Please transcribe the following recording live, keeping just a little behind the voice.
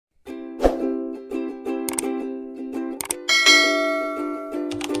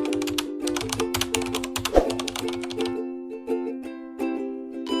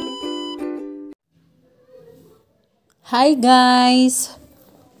Hi guys!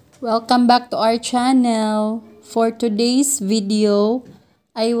 Welcome back to our channel. For today's video,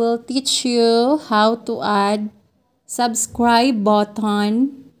 I will teach you how to add subscribe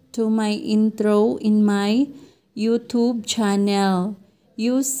button to my intro in my YouTube channel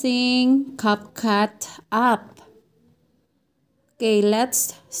using CAPCUT app. Okay,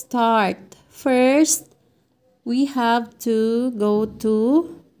 let's start. First, we have to go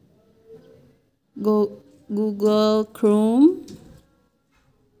to Google Chrome,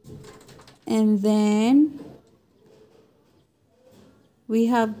 and then we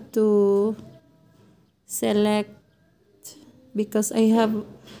have to select, because I have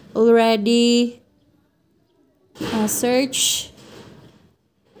already searched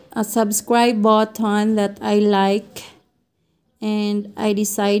a subscribe button that I like, and I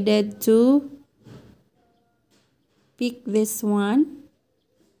decided to pick this one,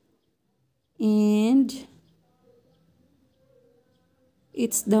 and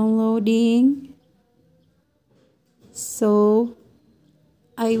it's downloading. So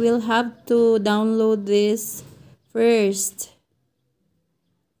I will have to download this first,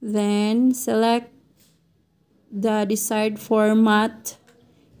 then select the desired format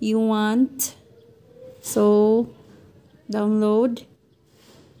you want. So download,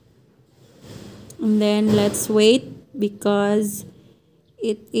 and then let's wait because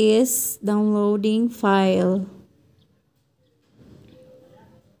it is downloading file.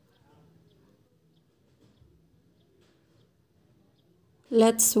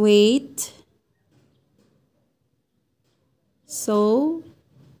 Let's wait. So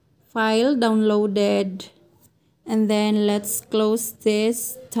file downloaded, and then let's close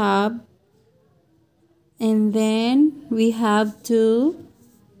this tab, and then we have to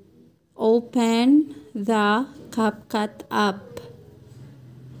open the CAPCUT app.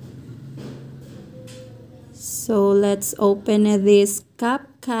 So let's open this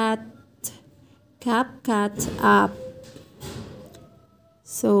CAPCUT app.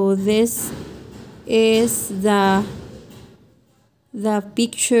 So this is the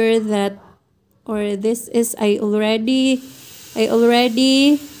picture that, or this is I already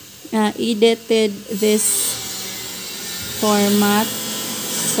edited this format.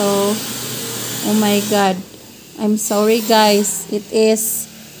 So oh my god, I'm sorry guys, it is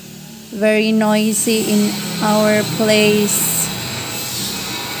very noisy in our place.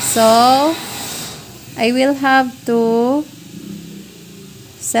 So I will have to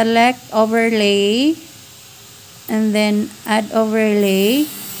select overlay, and then add overlay,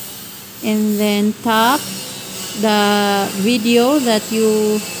 and then tap the video that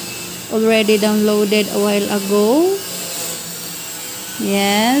you already downloaded a while ago.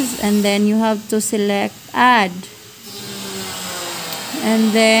 Yes, and then you have to select add,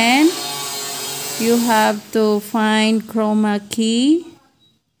 and then you have to find chroma key,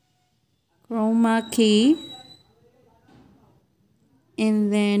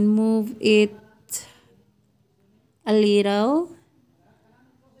 and then move it a little,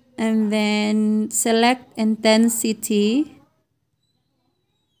 and then select intensity,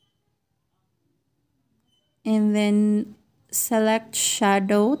 and then select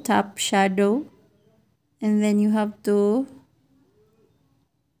shadow, tap shadow, and then you have to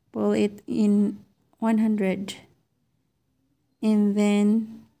pull it in 100, and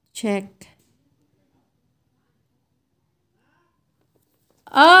then check.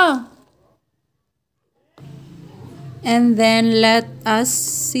 And then let us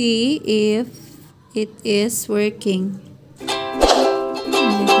see if it is working. So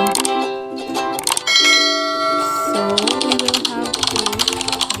we will have to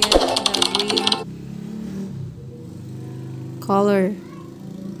get the green color.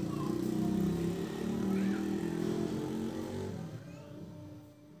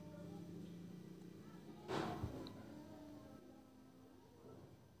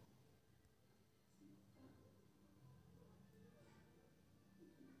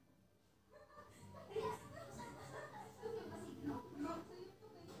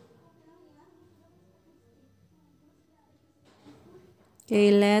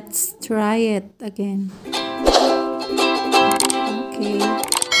 Okay, let's try it again. Okay,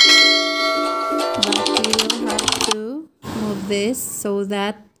 but we will have to move this so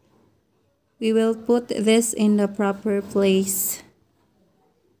that we will put this in the proper place,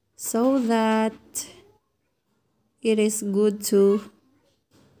 so that it is good to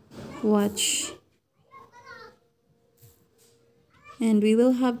watch. And we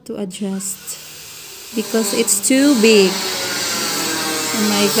will have to adjust because it's too big. Oh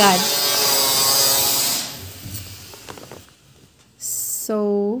my god.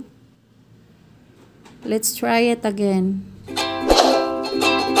 So Let's try it again.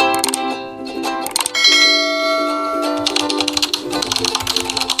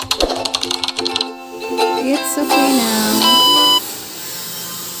 It's okay now.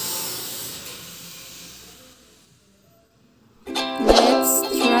 Let's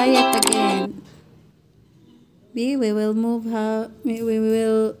try it again. We will move how we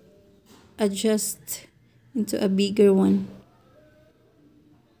will adjust into a bigger one.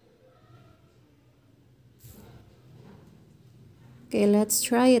 Okay, let's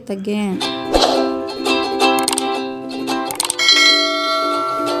try it again.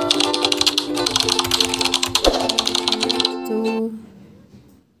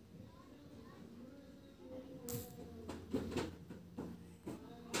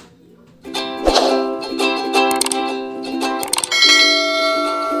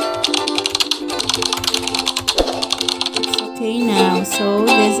 Okay now, so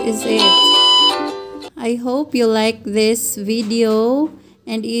this is it. I hope you like this video,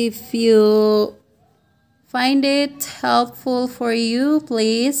 and if you find it helpful for you,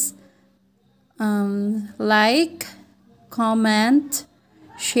 please like, comment,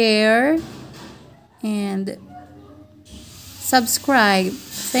 share, and subscribe.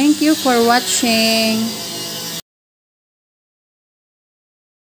 Thank you for watching.